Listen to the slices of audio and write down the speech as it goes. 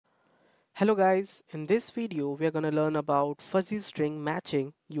Hello guys, in this video we are going to learn about fuzzy string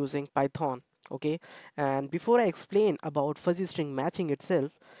matching using Python. Okay, and before I explain about fuzzy string matching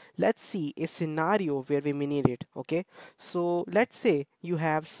itself, let's see a scenario where we need it. Okay, so let's say you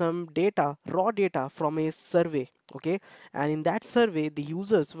have some data, raw data from a survey. Okay, and in that survey the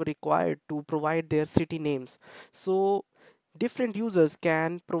users were required to provide their city names. So different users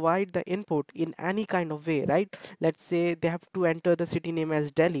can provide the input in any kind of way, right? Let's say they have to enter the city name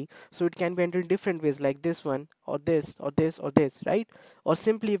as Delhi, so it can be entered in different ways, like this one or this or this or this, right? Or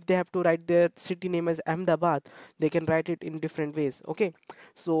simply if they have to write their city name as Ahmedabad, they can write it in different ways. Okay,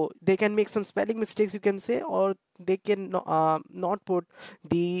 so they can make some spelling mistakes, you can say, or they can not put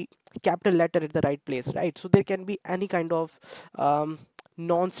the capital letter at the right place, right? So there can be any kind of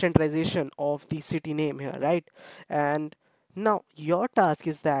non-standardization of the city name here, right? And now your task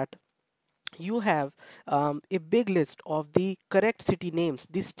is that you have a big list of the correct city names,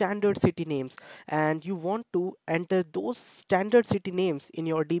 the standard city names, and you want to enter those standard city names in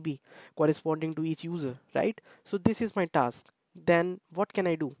your DB corresponding to each user, right? So this is my task. Then what can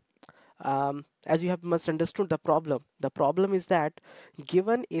I do? As you have must understood the problem is that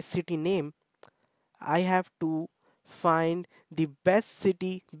given a city name, I have to find the best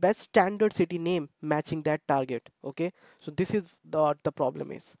standard city name matching that target. Okay, so this is the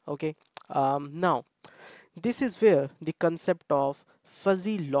problem is. Okay, now this is where the concept of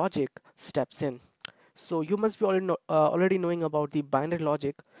fuzzy logic steps in. So you must be already knowing about the binary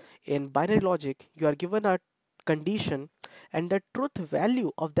logic. In binary logic, you are given a condition, and the truth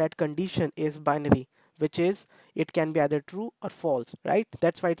value of that condition is binary, which is it can be either true or false, right?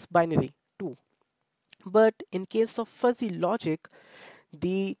 That's why it's binary too. But in case of fuzzy logic,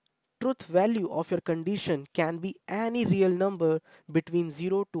 the truth value of your condition can be any real number between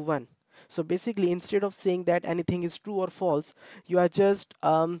 0 to 1. So basically, instead of saying that anything is true or false, you are just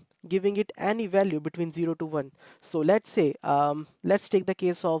giving it any value between 0 to 1. So let's say, let's take the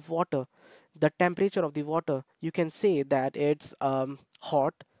case of water. The temperature of the water, you can say that it's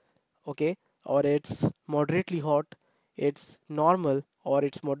hot, okay, or it's moderately hot, it's normal, or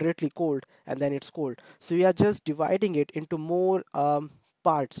it's moderately cold, and then it's cold. So we are just dividing it into more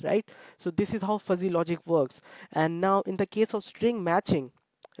parts, right? So this is how fuzzy logic works. And now in the case of string matching,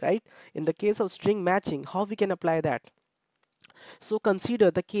 right, in the case of string matching, how we can apply that? So consider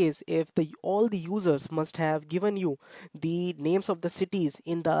the case if all the users must have given you the names of the cities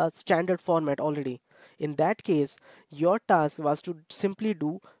in the standard format already. In that case, your task was to simply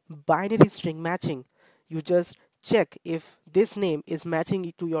do binary string matching. You just check if this name is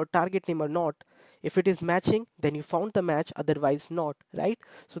matching to your target name or not. If it is matching, then you found the match, otherwise not, right?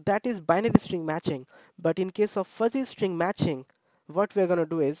 So that is binary string matching. But in case of fuzzy string matching, what we're going to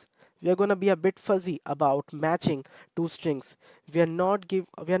do is we're going to be a bit fuzzy about matching two strings. We are not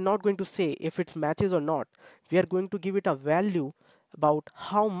going to say if it matches or not. We are going to give it a value about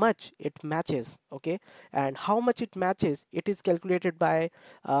how much it matches. Okay, and how much it matches, it is calculated by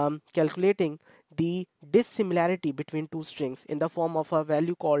calculating the dissimilarity between two strings in the form of a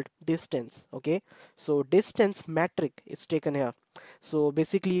value called distance. Okay, so distance metric is taken here. So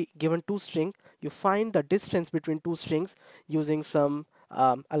basically, given two string, you find the distance between two strings using some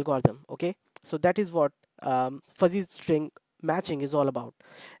algorithm. Okay, so that is what fuzzy string matching is all about.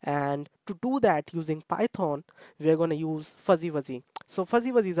 And to do that using Python, we are going to use fuzzywuzzy. So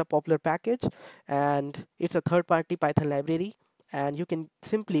fuzzywuzzy is a popular package, and it's a third-party Python library, and you can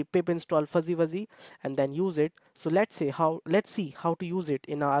simply pip install fuzzywuzzy and then use it. So let's see how to use it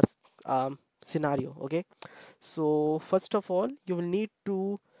in our scenario. Okay, so first of all, you will need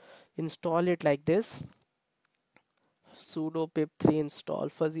to install it like this: sudo pip3 install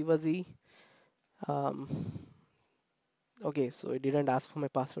fuzzywuzzy. um, okay, so it didn't ask for my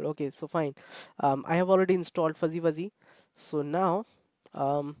password. Okay, so fine. I have already installed fuzzywuzzy. So now,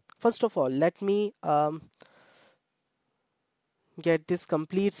 first of all, let me get this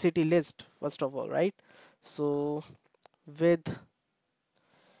complete city list first of all, right? So with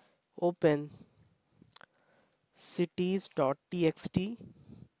open cities.txt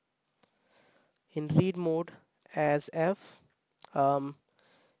in read mode as f, um,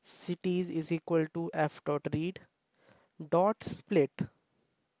 cities is equal to f dot read dot split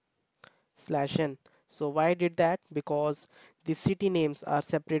slash n. So why I did that? Because the city names are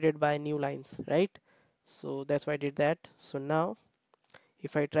separated by new lines, right? So that's why I did that. So now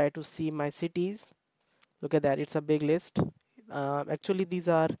if I try to see my cities, look at that, it's a big list. Actually these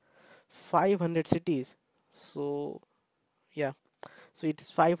are 500 cities. So yeah, so it's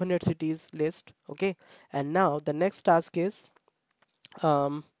 500 cities list. Okay, and now the next task is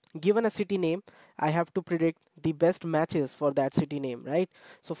given a city name, I have to predict the best matches for that city name, right?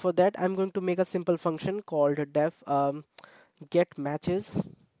 So for that, I'm going to make a simple function called def get matches,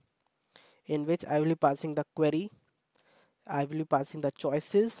 in which I will be passing the query, I will be passing the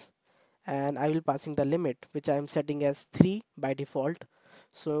choices, and I will passing the limit, which I am setting as 3 by default.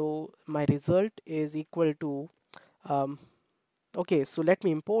 So my result is equal to um, okay, so let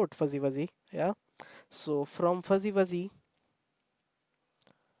me import fuzzywuzzy. Yeah, so from fuzzywuzzy,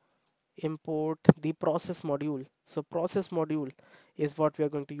 import the process module. So process module is what we are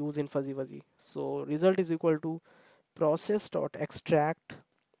going to use in fuzzywuzzy. So result is equal to process dot extract.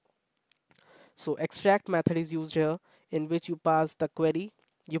 So extract method is used here, in which you pass the query,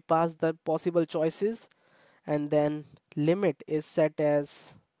 you pass the possible choices, and then limit is set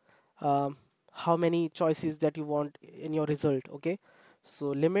as how many choices that you want in your result. Okay, so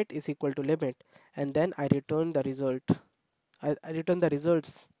limit is equal to limit, and then I return the result. I return the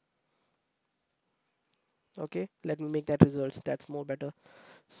results. Okay, let me make that results, that's more better.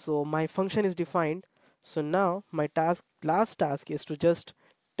 So my function is defined. So now my last task is to just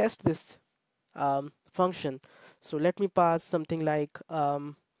test this function. So let me pass something like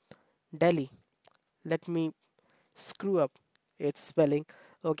Delhi. Let me screw up its spelling.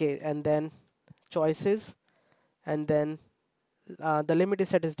 Okay, and then choices, and then the limit is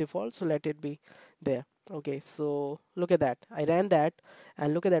set as default, so let it be there. Okay, so look at that, I ran that,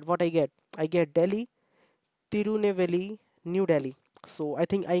 and look at that, what I get Delhi, Tirunelveli, New Delhi. So I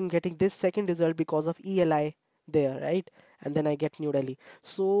think I'm getting this second result because of ELI there, right? And then I get New Delhi.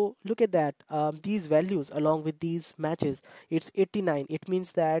 So look at that. These values along with these matches, it's 89. It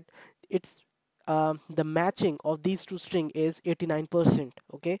means that it's the matching of these two string is 89%.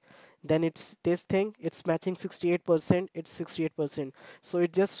 Okay. Then it's this thing. It's matching 68%. It's 68%. So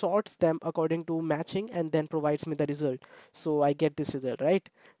it just sorts them according to matching and then provides me the result. So I get this result, right?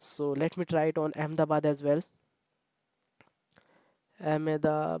 So let me try it on Ahmedabad as well.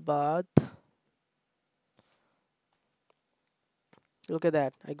 Ahmedabad. Look at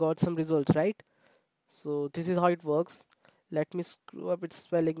that. I got some results, right? So this is how it works. Let me screw up its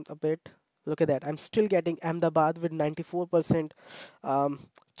spelling a bit. Look at that. I'm still getting Ahmedabad with 94%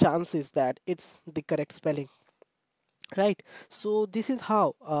 chances that it's the correct spelling. Right, so this is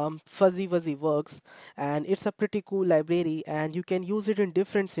how fuzzy wuzzy works, and it's a pretty cool library, and you can use it in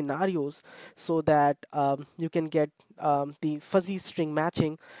different scenarios so that you can get the fuzzy string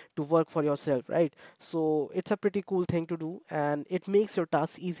matching to work for yourself, right? So it's a pretty cool thing to do, and it makes your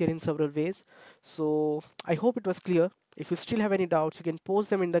task easier in several ways. So I hope it was clear. If you still have any doubts, you can post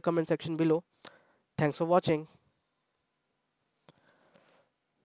them in the comment section below. Thanks for watching.